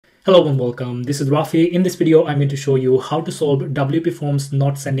Hello and welcome. This is Rafy. In this video, I'm going to show you how to solve WPForms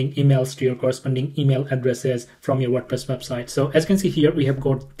not sending emails to your corresponding email addresses from your WordPress website. So as you can see here, we have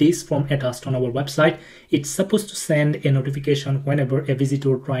got this form attached on our website. It's supposed to send a notification whenever a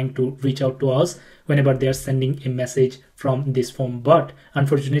visitor trying to reach out to us, whenever they're sending a message from this form. But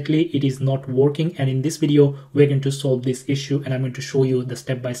unfortunately, it is not working. And in this video, we're going to solve this issue and I'm going to show you the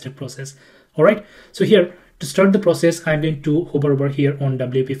step-by-step process. All right. So here, to start the process, I'm going to hover over here on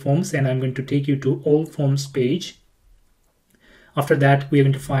WPForms and I'm going to take you to all forms page. After that, we are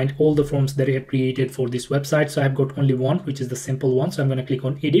going to find all the forms that we have created for this website. So I've got only one, which is the simple one. So I'm going to click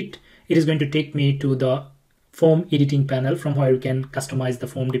on edit. It is going to take me to the form editing panel from where you can customize the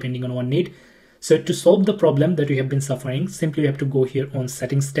form depending on our need. So to solve the problem that we have been suffering, simply you have to go here on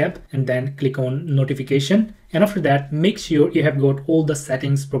settings tab and then click on notification. And after that, make sure you have got all the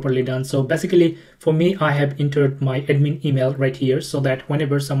settings properly done. So basically for me, I have entered my admin email right here so that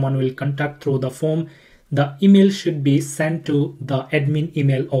whenever someone will contact through the form, the email should be sent to the admin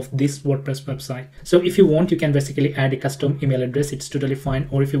email of this WordPress website. So if you want, you can basically add a custom email address. It's totally fine.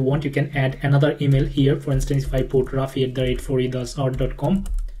 Or if you want, you can add another email here. For instance, if I put rafy@foridasart.com,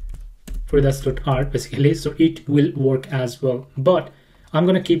 foridasart basically, so it will work as well. But I'm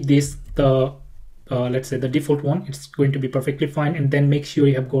going to keep this let's say the default one. It's going to be perfectly fine. And then make sure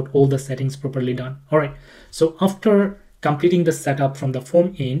you have got all the settings properly done. All right. So after completing the setup from the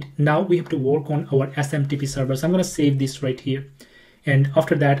form end, now we have to work on our SMTP server. So I'm going to save this right here. And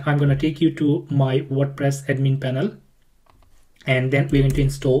after that, I'm going to take you to my WordPress admin panel. And then we're going to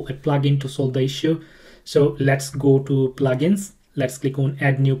install a plugin to solve the issue. So let's go to plugins. Let's click on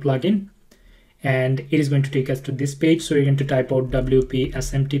add new plugin. And it is going to take us to this page. So you're going to type out WP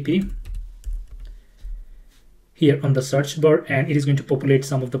SMTP here on the search bar, and it is going to populate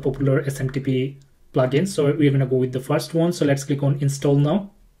some of the popular SMTP plugins. So we're going to go with the first one. So let's click on install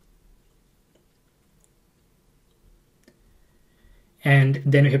now. And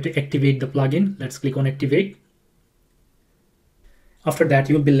then we have to activate the plugin. Let's click on activate. After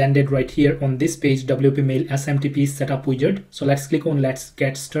that, you'll be landed right here on this page, WP Mail SMTP setup wizard. So let's click on let's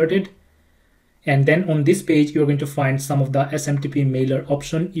get started. And then on this page, you're going to find some of the SMTP mailer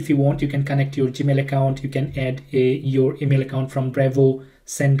option. If you want, you can connect your Gmail account. You can add your email account from Bravo,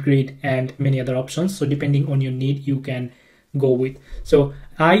 SendGrid, and many other options. So depending on your need, you can go with. So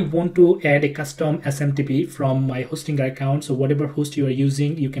I want to add a custom SMTP from my Hostinger account. So whatever host you are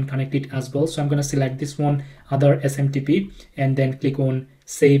using, you can connect it as well. So I'm going to select this one, other SMTP, and then click on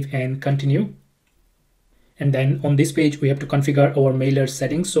save and continue. And then on this page, we have to configure our mailer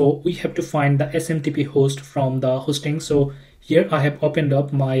settings. So we have to find the SMTP host from the hosting. So here I have opened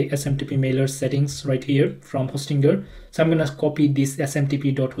up my SMTP mailer settings right here from Hostinger. So I'm going to copy this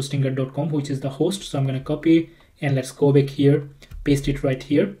smtp.hostinger.com, which is the host. So I'm going to copy and let's go back here, paste it right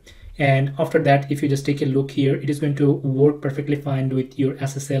here. And after that, if you just take a look here, it is going to work perfectly fine with your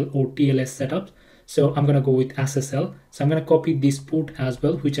SSL or TLS setup. So I'm going to go with SSL. So I'm going to copy this port as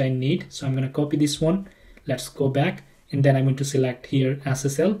well, which I need. So I'm going to copy this one. Let's go back and then I'm going to select here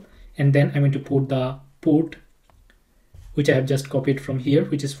SSL, and then I'm going to put the port which I have just copied from here,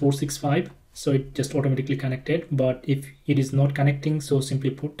 which is 465. So it just automatically connected. But if it is not connecting, so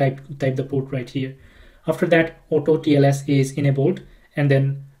simply type the port right here. After that, auto TLS is enabled, and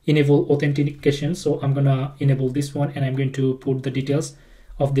then enable authentication. So I'm gonna enable this one, and I'm going to put the details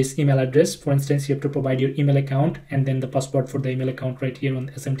of this email address. For instance, you have to provide your email account and then the password for the email account right here on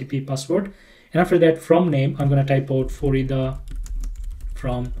the SMTP password. And after that, from name, I'm going to type out Forida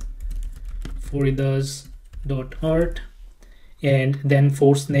from foridas.art, and then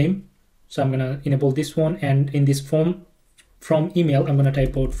force name. So I'm going to enable this one. And in this form, from email, I'm going to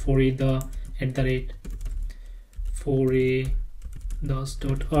type out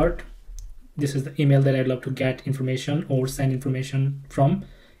forida@foridas.art. This is the email that I'd love to get information or send information from.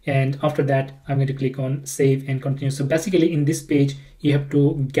 And after that, I'm going to click on save and continue. So basically in this page, you have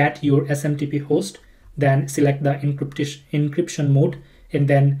to get your SMTP host, then select the encryption mode, and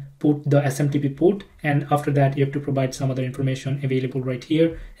then put the SMTP port. And after that, you have to provide some other information available right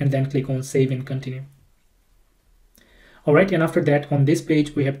here, and then click on save and continue. All right, and after that, on this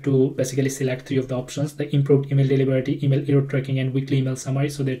page, we have to basically select three of the options: the improved email delivery, email error tracking, and weekly email summary,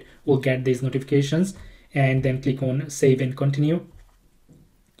 so that we'll get these notifications. And then click on save and continue.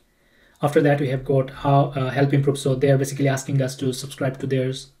 After that, we have got how help improve. So they are basically asking us to subscribe to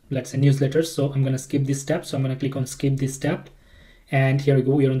their, let's say, newsletters. So I'm going to skip this step. So I'm going to click on skip this step. And here we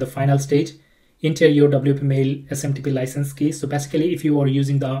go. We are on the final stage. Enter your WP Mail SMTP license key. So basically, if you are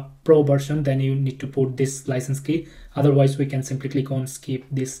using the Pro version, then you need to put this license key. Otherwise, we can simply click on skip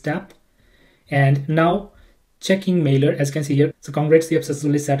this step. And now checking mailer, as you can see here. So congrats, you have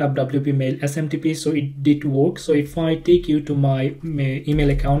successfully set up WP Mail SMTP. So it did work. So if I take you to my email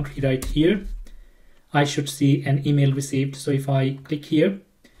account right here, I should see an email received. So if I click here,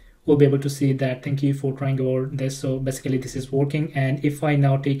 we'll be able to see that thank you for trying over this. So basically this is working. And if I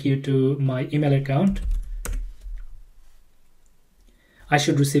now take you to my email account, I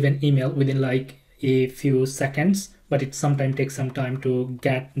should receive an email within like a few seconds, but it sometimes takes some time to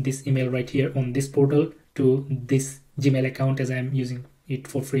get this email right here on this portal to this Gmail account, as I'm using it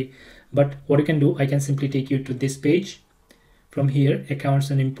for free. But what you can do, I can simply take you to this page from here, accounts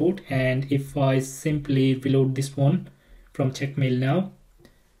and import. And if I simply reload this one from check mail now,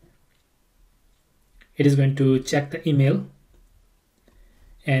 it is going to check the email.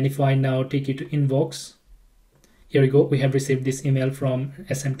 And if I now take you to inbox, here we go, we have received this email from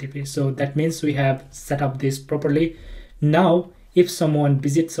SMTP. So that means we have set up this properly. Now, if someone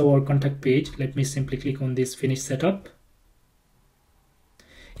visits our contact page, let me simply click on this finish setup.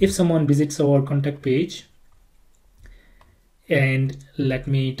 If someone visits our contact page, and let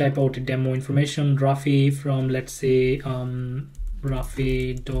me type out a demo information, Rafy from, let's say,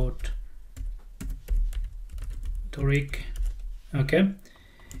 Rafy.Toric, okay.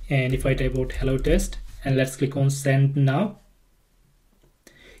 And if I type out hello test, and let's click on send now,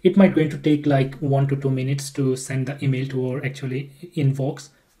 it might going to take like 1 to 2 minutes to send the email to our actually inbox,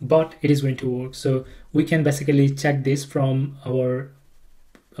 but it is going to work. So we can basically check this from our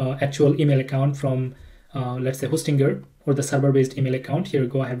actual email account from let's say Hostinger or the server based email account. Here we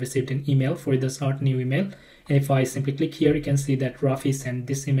go, I have received an email for the start new email. And if I simply click here, you can see that Rafy sent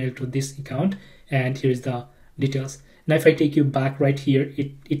this email to this account, and here is the details. Now if I take you back right here,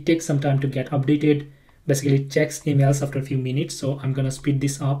 it takes some time to get updated. Basically it checks emails after a few minutes. So I'm gonna speed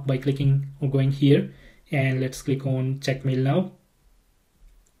this up by clicking or going here, and let's click on check mail now.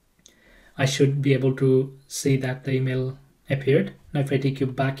 I should be able to see that the email appeared. Now if I take you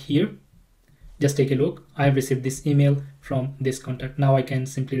back here, just take a look. I have received this email from this contact. Now I can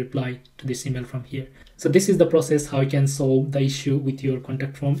simply reply to this email from here. So this is the process how you can solve the issue with your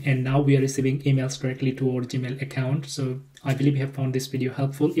contact form. And now we are receiving emails directly to our Gmail account. So I believe you have found this video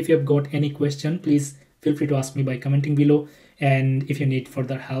helpful. If you have got any question, please feel free to ask me by commenting below. And if you need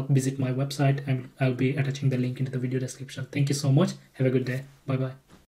further help, visit my website and I'll be attaching the link into the video description. Thank you so much. Have a good day. Bye bye.